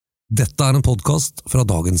Dette en podcast fra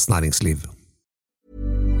Dagens Næringsliv.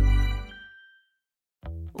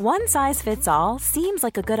 One size fits all seems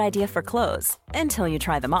like a good idea for clothes until you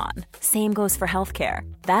try them on. Same goes for healthcare.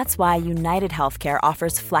 That's why United Healthcare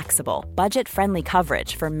offers flexible, budget-friendly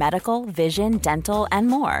coverage for medical, vision, dental, and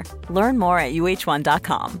more. Learn more at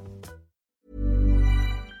uh1.com.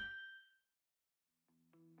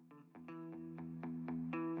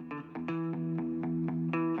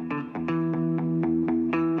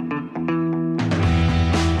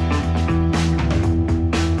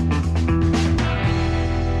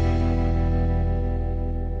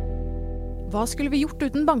 Hva skulle vi gjort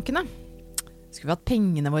uten bankene? Skulle vi hatt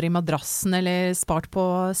pengene våre i madrassen eller spart på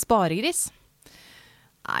sparegris?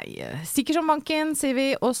 Nei, sikker som banken, sier vi,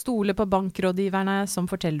 og stole på bankrådgiverne som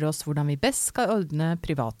forteller oss hvordan vi best skal ordne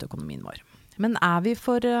privatøkonomien vår. Men vi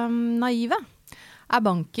for naive?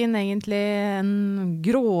 Banken egentlig en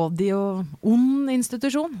grådig og ond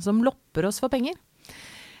institusjon som lopper oss for penger?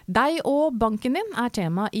 Deg og banken din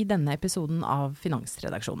tema i denne episoden av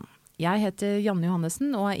Finansredaksjonen. Jeg heter Janne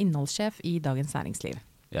Johannesen og innholdssjef i Dagens Næringsliv.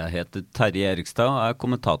 Jeg heter Terje Erikstad og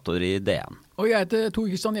kommentator i DN. Og jeg heter Tor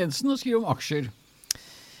Kristian Jensen og skriver om aksjer.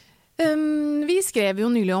 Vi skrev jo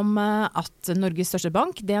nylig om at Norges største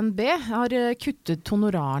bank, DNB, har kuttet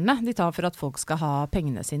honorarene de tar for at folk skal ha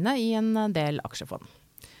pengene sine i en del aksjefond.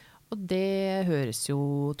 Og det høres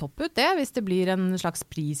jo topp ut det, hvis det blir en slags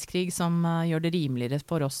priskrig som gjør det rimeligere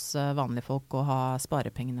for oss vanlige folk å ha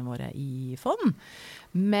sparepengene våre i fond.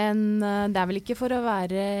 Men det vel ikke for å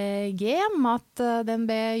være game at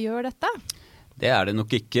DNB gjør dette? Det det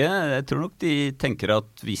nok ikke. Jeg tror nok de tenker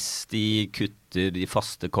at hvis de kutter de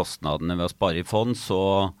faste kostnadene ved å spare i fond,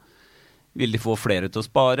 så vil de få flere til å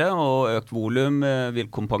spare, og økt volum vil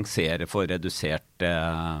kompensere for redusert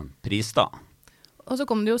pris da. Og så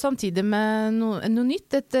kom det jo samtidig med noe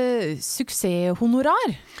nytt, et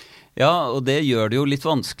suksesshonorar. Ja, og det gjør det jo litt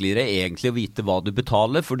vanskeligere egentlig å vite hva du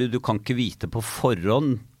betaler, fordi du kan ikke vite på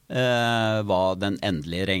forhånd hva den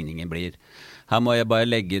endelige regningen blir. Her må jeg bare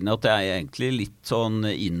legge inn at jeg egentlig litt sånn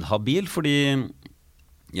inhabil, fordi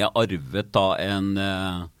jeg arvet da en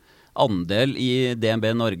andel i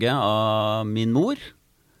DNB Norge av min mor,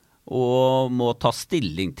 og må ta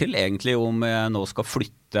stilling til egentlig om jeg nå skal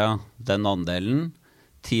flytte den andelen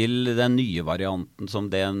til den nye varianten som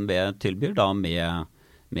DNB tilbyr da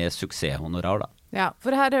med suksesshonorar da. Ja,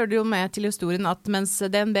 for her hører du jo med til historien at mens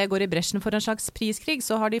DNB går i bresjen for en slags priskrig,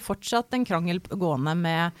 så har de fortsatt en krangel gående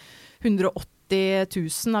med 180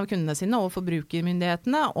 000 av kundene sine og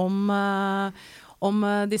forbrukermyndighetene om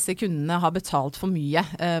disse kundene har betalt for mye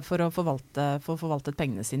for å forvaltet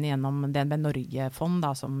pengene sine gjennom DNB Norge-fond,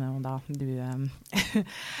 da, som da du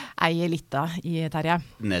eier litt av i Terje.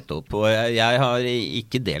 Nettopp, og jeg har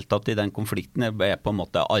ikke deltatt i den konflikten, jeg ble på en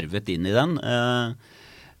måte arvet inn i den.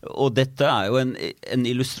 Og dette jo en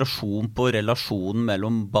illustrasjon på relasjonen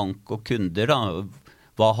mellom bank og kunder da.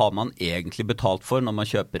 Hva har man egentlig betalt for når man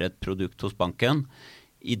kjøper et produkt hos banken?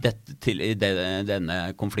 Denne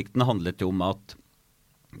konflikten handlet jo om at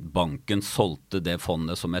banken solgte det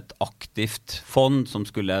fondet som et aktivt fond som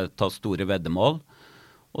skulle ta store veddemål,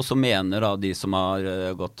 og så mener da de som har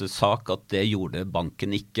gått til sak at det gjorde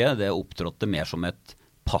banken ikke, det opptrådte mer som et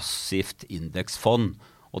passivt indeksfond,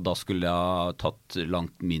 og da skulle det ha tatt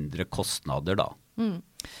langt mindre kostnader da.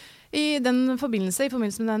 I forbindelse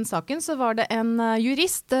med den saken så var det en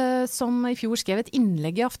jurist som i fjor skrev et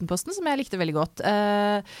innlegg i Aftenposten som jeg likte veldig godt,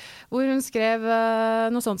 hvor hun skrev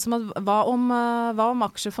noe sånt som at hva om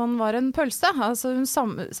aksjefond var en pølse? Altså hun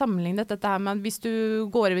sammenlignet dette her med at hvis du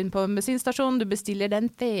går inn på en bensinstasjon, du bestiller den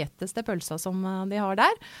feteste pølsa som de har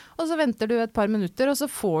der, og så venter du et par minutter, og så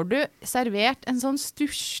får du servert en sånn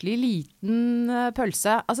stusslig liten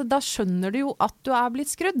pølse. Altså da skjønner du jo at du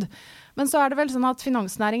blitt skrudd. Men så det vel sånn at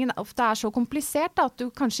finansnæringen ofte så komplisert da, at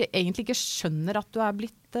du kanskje egentlig ikke skjønner at du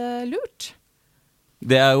blitt lurt.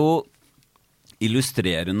 Det jo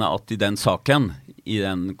illustrerende at i den saken, i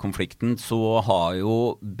den konflikten, så har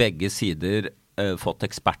jo begge sider fått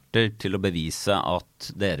eksperter til å bevise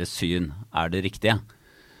at deres syn det riktige.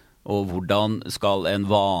 Og hvordan skal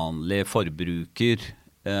en vanlig forbruker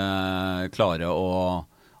klare å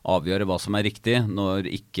avgjøre hva som riktig, når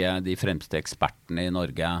ikke de fremste ekspertene i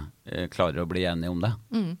Norge klarer å bli enige om det.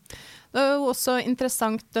 Det jo også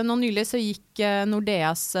interessant, nå nylig så gikk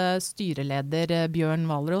Nordeas styreleder Bjørn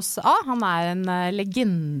Walros av. Han en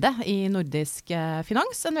legende i nordisk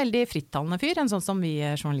finans, en veldig frittalende fyr, en sånn som vi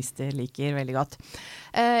journalister liker veldig godt.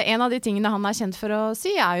 En av de tingene han kjent for å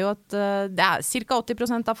si jo at cirka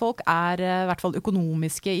 80% av folk i hvert fall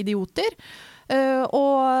økonomiske idioter,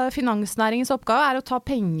 Og finansnæringens oppgave å ta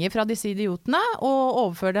penger fra disse idiotene og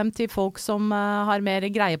overføre dem til folk som har mer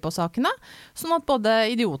greie på sakene, sånn at både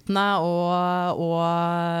idiotene og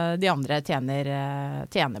de andre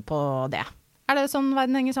tjener på det. Det sånn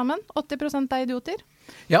verden henger sammen? 80% idioter?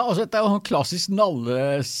 Ja, altså dette jo en klassisk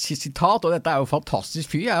Nalle-sitat, og dette jo fantastisk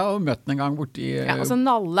fyr. Jeg har jo møtt den en gang borti... Ja, altså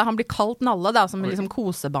Nalle, han blir kalt Nalle da, som liksom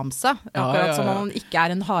kosebamse. Akkurat som om han ikke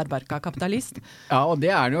en hardbarka kapitalist. Ja, og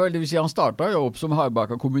det han jo, det vil si han startet jo opp som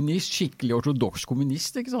hardbarka kommunist, skikkelig ortodoks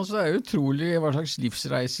kommunist, ikke sant? Så det jo utrolig hva slags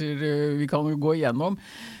livsreiser vi kan gå igjennom.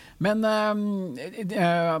 Men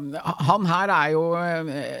han her jo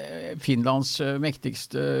Finlands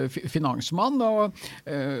mektigste finansmann, og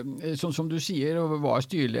som du sier, var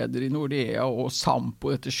styreleder i Nordea og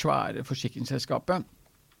Sampo, dette svære forsikringsselskapet.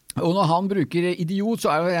 Og når han bruker idiot,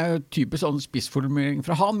 så det jo typisk sånn spissformulering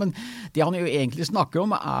fra han, men det han jo egentlig snakker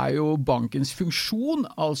om jo bankens funksjon,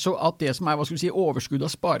 altså at det som hva skal vi si, overskudd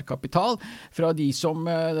av sparekapital fra de som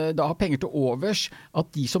da har penger til overs,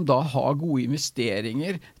 at de som da har gode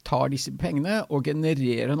investeringer tar disse pengene og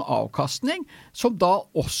genererer en avkastning, som da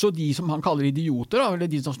også de som han kaller idioter,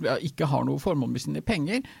 eller de som ikke har noe formål med sine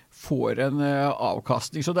penger, får en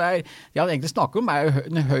avkastning. Så det han egentlig snakker om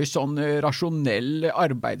en høy sånn rasjonell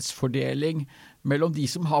arbeidsfordeling mellom de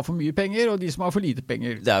som har for mye penger og de som har for lite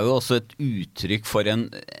penger. Det jo også et uttrykk for en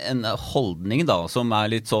holdning da, som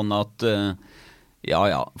litt sånn at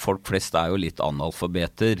folk flest jo litt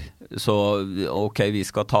analfabeter, så ok, vi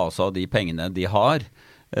skal ta oss av de pengene de har,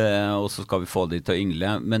 og så skal vi få de til å yngle,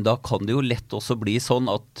 men da kan det jo lett også bli sånn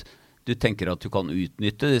at du tenker at du kan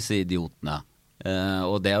utnytte disse idiotene.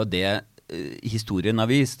 Og det jo det historien har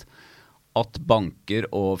vist, at banker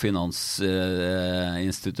og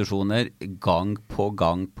finansinstitusjoner gang på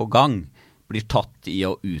gang blir tatt i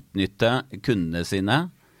å utnytte kundene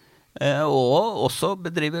sine, og også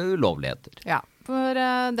bedrive ulovligheter. Ja, for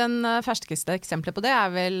den ferskeste eksemplet på det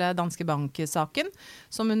vel Danske Bank-saken,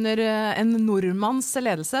 som under en nordmanns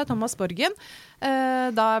ledelse, Thomas Borgen,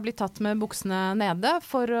 da blitt tatt med buksene nede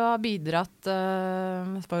for å ha bidratt,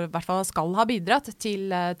 for i hvert fall skal ha bidratt til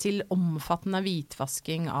omfattende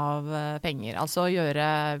hvitvasking av penger, altså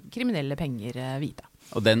gjøre kriminelle penger hvite.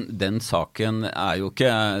 Og den saken jo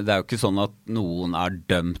ikke, det jo ikke sånn at noen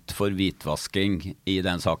dømt for hvitvasking i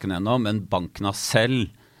den saken ennå, men banken har selv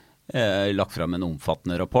lagt frem en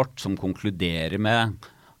omfattende rapport som konkluderer med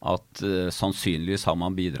at sannsynligvis har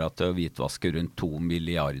man bidratt til å hvitvaske rundt 2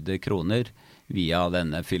 milliarder kroner via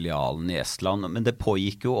denne filialen i Estland. Men det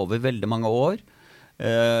pågikk jo over veldig mange år.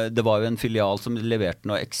 Det var jo en filial som leverte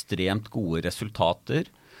noe ekstremt gode resultater,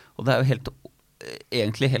 og det jo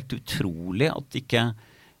egentlig helt utrolig at ikke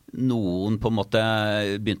noen på en måte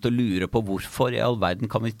begynte å lure på hvorfor i all verden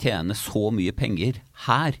kan vi tjene så mye penger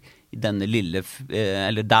her i denne lille,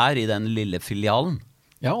 eller der i denne lille filialen.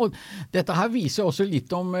 Ja, og dette her viser også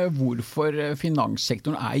litt om hvorfor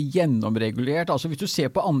finanssektoren gjennomregulert. Altså hvis du ser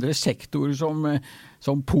på andre sektorer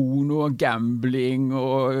som porno, gambling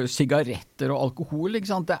og sigaretter og alkohol,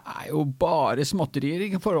 ikke sant? Det jo bare småtterier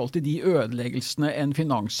i forhold til de ødeleggelsene en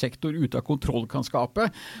finanssektor ute av kontroll kan skape.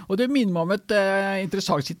 Og det minner meg om et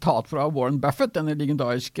interessant sitat fra Warren Buffett, denne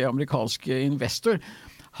legendariske amerikanske investor.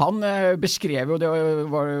 Han beskrev jo, det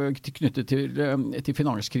var knyttet til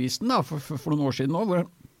finanskrisen da, for noen år siden nå, hvor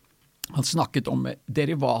han snakket om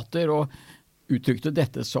derivater og uttrykte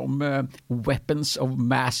dette som weapons of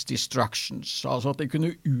mass destructions, altså at det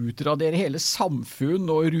kunne utradere hele samfunn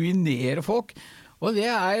og ruinere folk. Og det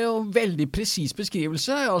jo veldig presis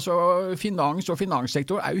beskrivelse, altså finans og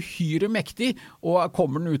finanssektor uhyre mektig, og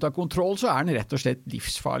kommer den ut av kontroll, så den rett og slett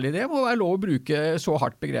livsfarlig. Det må være lov å bruke så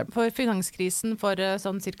hardt begrep. For finanskrisen for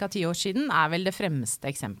sånn cirka 10 år siden vel det fremste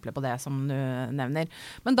eksempelet på det som du nevner.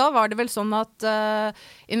 Men da var det vel sånn at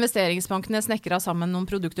investeringsbankene snekret sammen noen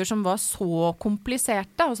produkter som var så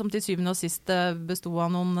kompliserte, og som til syvende og sist bestod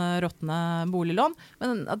av noen råtne boliglån,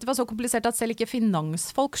 men at det var så komplisert at selv ikke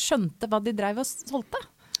finansfolk skjønte hva de drev og solgte.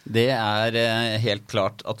 Det helt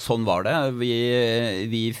klart at sånn var det.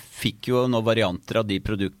 Vi fikk jo noen varianter av de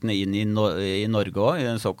produktene inn i Norge også, i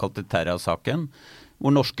den såkalte Terra-saken,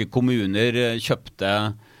 hvor norske kommuner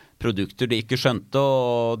kjøpte produkter de ikke skjønte,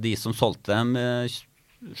 og de som solgte dem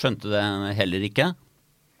skjønte det heller ikke.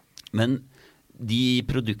 Men de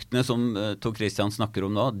produktene som Tor Christian snakker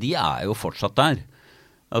om nå, de jo fortsatt der.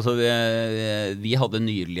 Altså, vi hadde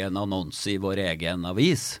nylig en annonse i vår egen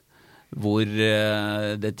avis, hvor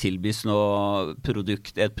det tilbys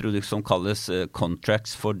et produkt som kalles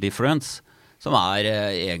Contracts for Difference, som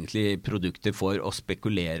egentlig produkter for å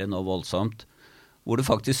spekulere noe voldsomt, hvor det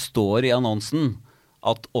faktisk står i annonsen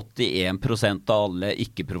at 81% av alle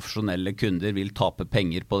ikke-profesjonelle kunder vil tape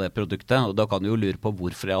penger på det produktet, og da kan du jo lure på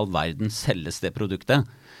hvorfor i all verden selges det produktet.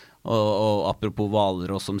 Og apropos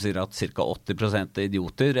Hvalrås som sier at ca. 80% er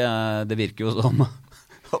idioter, det virker jo som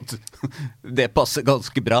at det passer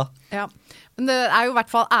ganske bra. Ja, men det er jo i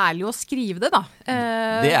hvert fall ærlig å skrive det da.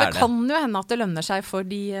 Det kan jo hende at det lønner seg for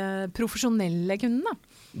de profesjonelle kundene.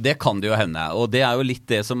 Det kan det jo hende, og det er jo litt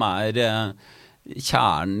det som er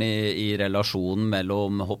kjernen i relasjonen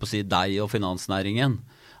mellom deg og finansnæringen,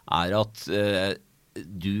 er at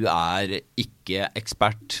du er ikke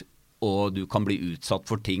ekspert, og du kan bli utsatt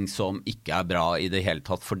for ting som ikke er bra i det hele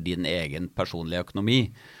tatt for din egen personlige økonomi.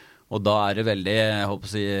 Og da er det veldig,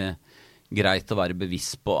 greit å være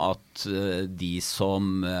bevisst på at de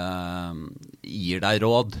som gir deg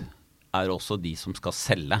råd, er også de som skal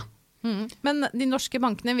selge. Men de norske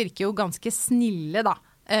bankene virker jo ganske snille da,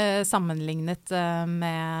 sammenlignet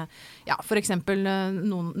med for eksempel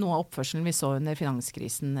noe av oppførselen vi så under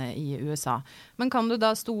finanskrisen i USA. Men kan du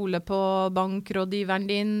da stole på bankrådgiveren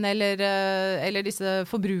din, eller disse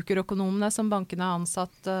forbrukerøkonomene som bankene har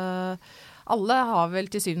ansatt? Alle har vel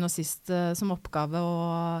til syvende og sist som oppgave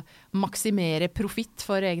å maksimere profitt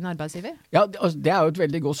for egen arbeidsgiver? Ja, det er jo et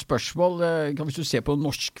veldig godt spørsmål. Hvis du ser på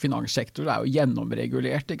norsk finanssektor, det er jo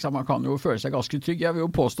gjennomregulert. Ikke sant? Man kan jo føle seg ganske trygg. Jeg vil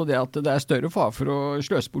jo påstå det at det er større fare for å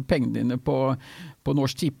sløse bort pengene dine på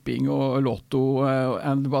Norsk Tipping og Lotto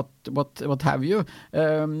and what have you.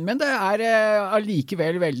 Men det er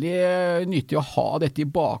allikevel veldig nyttig å ha dette i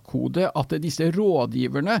bakhodet, at disse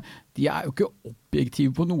rådgiverne, de er jo ikke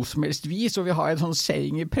objektive på noe som helst vis, og vi har en sånn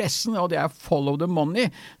saying i pressen, og det er follow the money.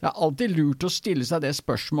 Det er alltid lurt å stille seg det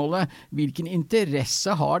spørsmålet, hvilken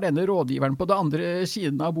interesse har denne rådgiveren på den andre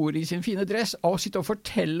siden av bordet i sin fine dress, og sitte og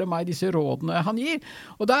fortelle meg disse rådene han gir.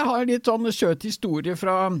 Og der har jeg litt sånn søt historie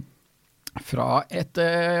fra et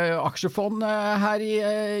aksjefond her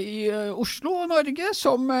i Oslo, Norge,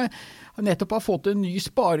 som nettopp har fått en ny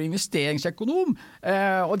spare- og investeringsøkonom,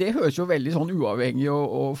 og det høres jo veldig sånn uavhengig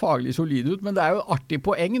og faglig solid ut, men det er jo et artig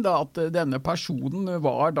poeng da, at denne personen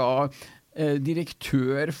var da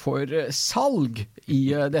direktør for salg i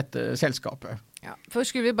dette selskapet. Ja, for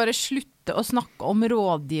skulle vi bare slutte å snakke om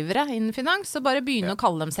rådgivere innen finans, og bare begynne å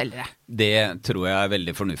kalle dem selgere? Det tror jeg er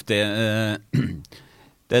veldig fornuftig.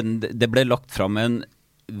 Det ble lagt fram en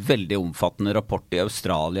veldig omfattende rapport i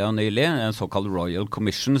Australia nylig, en såkalt Royal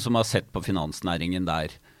Commission, som har sett på finansnæringen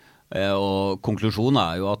der. Og konklusjonen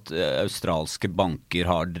er jo at australske banker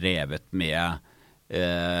har drevet med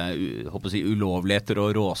ulovligheter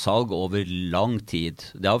og råsalg over lang tid.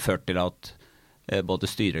 Det har ført til at både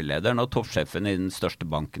styrelederen og toppsjefen i den største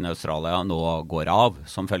banken i Australia nå går av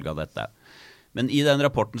som følge av dette. Men i den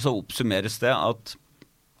rapporten så oppsummeres det at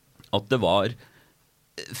det var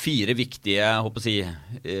 4 viktige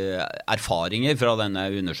erfaringer fra denne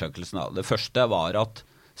undersøkelsen. Det første var at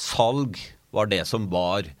salg var det som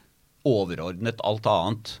var overordnet alt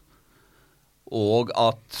annet, og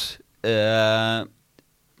at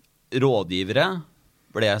rådgivere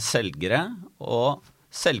ble selgere, og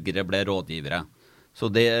selgere ble rådgivere.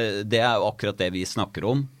 Så det er jo akkurat det vi snakker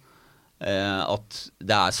om, at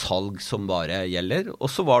det er salg som bare gjelder. Og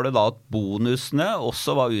så var det da at bonusene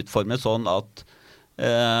også var utformet sånn at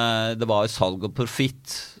det var salg og profitt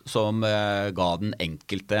som ga den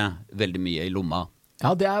enkelte veldig mye i lomma.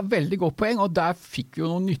 Ja, det er et veldig godt poeng, og der fikk vi jo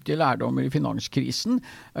noen nyttige lærdommer i finanskrisen,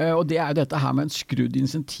 og det er jo dette her med en skrudd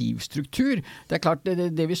insentivstruktur. Det er klart,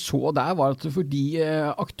 det vi så der var at for de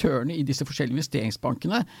aktørene i disse forskjellige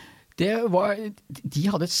investeringsbankene, de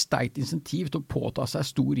hadde et sterkt insentiv til å påta seg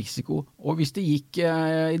stor risiko, og hvis det gikk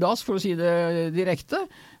i dass, for å si det direkte,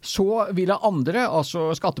 så ville andre, altså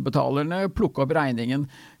skattebetalerne, plukke opp regningen.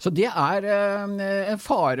 Så det er en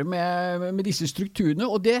fare med disse strukturene,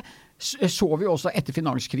 og det så vi også etter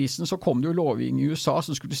finanskrisen, så kom det jo lovgivning i USA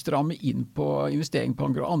som skulle stramme inn på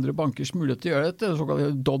investeringsbanker og andre bankers mulighet til å gjøre dette,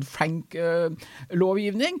 såkalt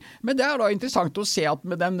Dodd-Frank-lovgivning. Men det er da interessant å se at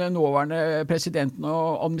med den nåværende presidenten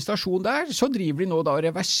og administrasjonen der, så driver de nå da å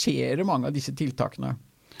reversere mange av disse tiltakene.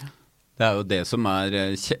 Det er jo det som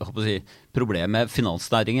er problemet.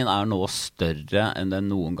 Finansnæringen er nå større enn den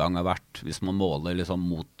noen gang har vært, hvis man måler liksom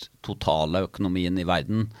mot totale økonomien i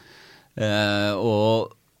verden.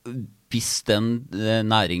 Og hvis den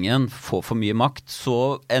næringen får for mye makt,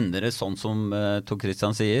 så ender det sånn som Tor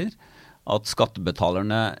Christian sier, at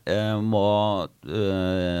skattebetalerne må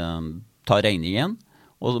ta regningen,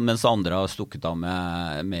 mens andre har stukket av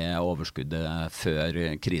med overskuddet før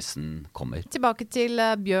krisen kommer. Tilbake til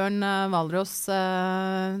Bjørn Valros,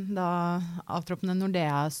 da avtroppende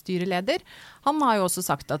Nordea-styreleder. Han har jo også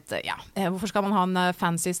sagt at hvorfor skal man ha en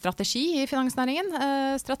fancy strategi i finansnæringen?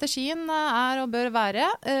 Strategien er og bør være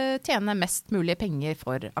tjene mest mulig penger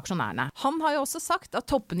for aksjonærene. Han har jo også sagt at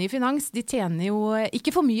toppene i finans, de tjener jo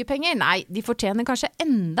ikke for mye penger. Nei, de fortjener kanskje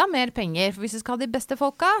enda mer penger. For hvis vi skal ha de beste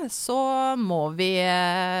folka, så må vi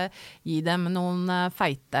gi dem noen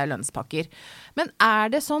feite lønnspakker. Men er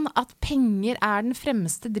det sånn at penger er den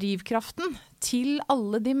fremste drivkraften til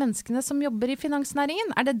alle de menneskene som jobber i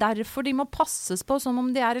finansnæringen? Er det derfor de må passes på som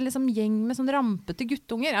om de er en liksom gjeng med sånn rampete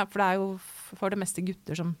guttunger? Ja, for det er jo for det meste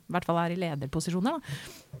gutter som i hvert fall er i lederposisjoner, da.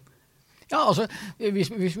 Ja, altså, hvis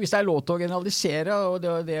det er lov til å generalisere, og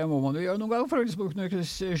det må man jo gjøre noen ganger for å liksom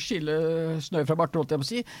skille snø fra bart, holdt jeg på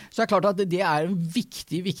å si, så er det klart at det er en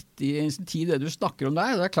viktig insentiv det du snakker om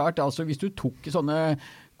der. Det er klart, altså, hvis du tok sånne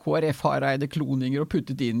KrF-hareide kloninger og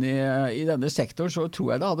puttet inn i denne sektoren, så tror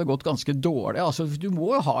jeg det hadde gått ganske dårlig. Altså, du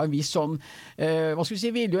må ha en viss sånn,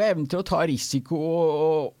 vilje og evne til å ta risiko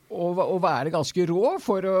og være ganske rå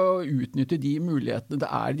for å utnytte de mulighetene det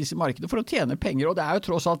er i disse markedene for å tjene penger. Og det er jo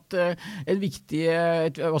tross alt en viktig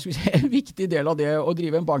del av det å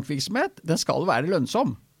drive en bankvirksomhet. Den skal være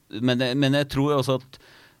lønnsom. Men jeg tror også at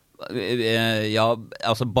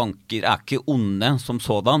altså banker er ikke onde som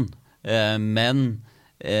sådan, men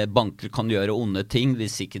banker kan gjøre onde ting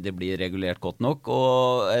hvis ikke det blir regulert godt nok,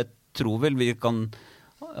 og jeg tror vel vi kan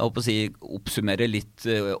oppsummere litt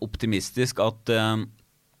optimistisk at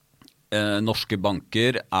norske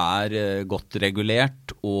banker er godt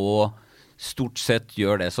regulert og stort sett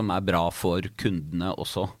gjør det som er bra for kundene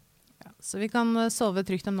også. Ja, så vi kan sove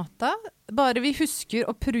trygt om natta, bare vi husker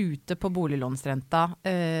å prute på boliglånsrenta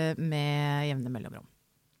med jevne mellomrom.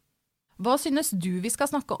 Hva synes du vi skal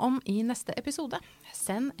snakke om i neste episode?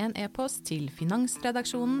 Send en e-post til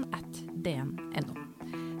finansredaksjonen@dn.no.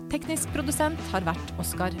 Teknisk produsent har vært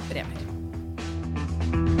Oskar Bremer.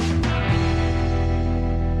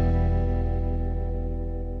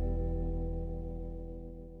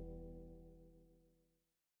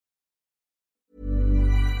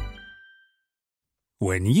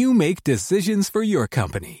 When you make decisions for your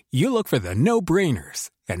company, you look for the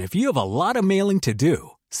no-brainers. And if you have a lot of mailing to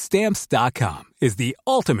do, Stamps.com is the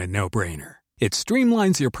ultimate no-brainer. It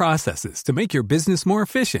streamlines your processes to make your business more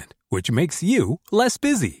efficient, which makes you less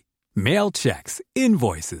busy. Mail checks,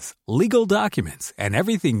 invoices, legal documents, and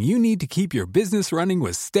everything you need to keep your business running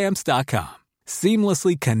with Stamps.com.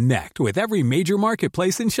 Seamlessly connect with every major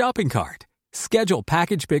marketplace and shopping cart. Schedule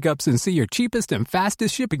package pickups and see your cheapest and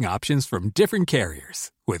fastest shipping options from different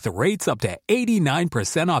carriers, with rates up to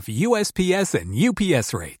 89% off USPS and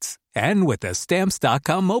UPS rates. And with the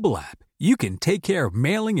Stamps.com mobile app, you can take care of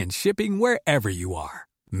mailing and shipping wherever you are.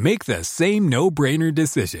 Make the same no-brainer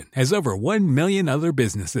decision as over 1 million other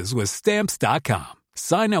businesses with Stamps.com.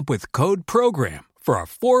 Sign up with code PROGRAM for a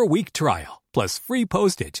 4-week trial, plus free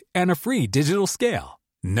postage and a free digital scale.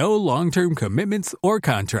 No long-term commitments or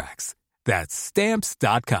contracts. That's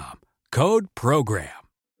Stamps.com. Code PROGRAM.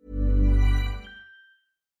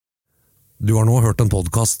 Du har nå hørt en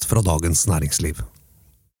podcast fra Dagens Næringsliv.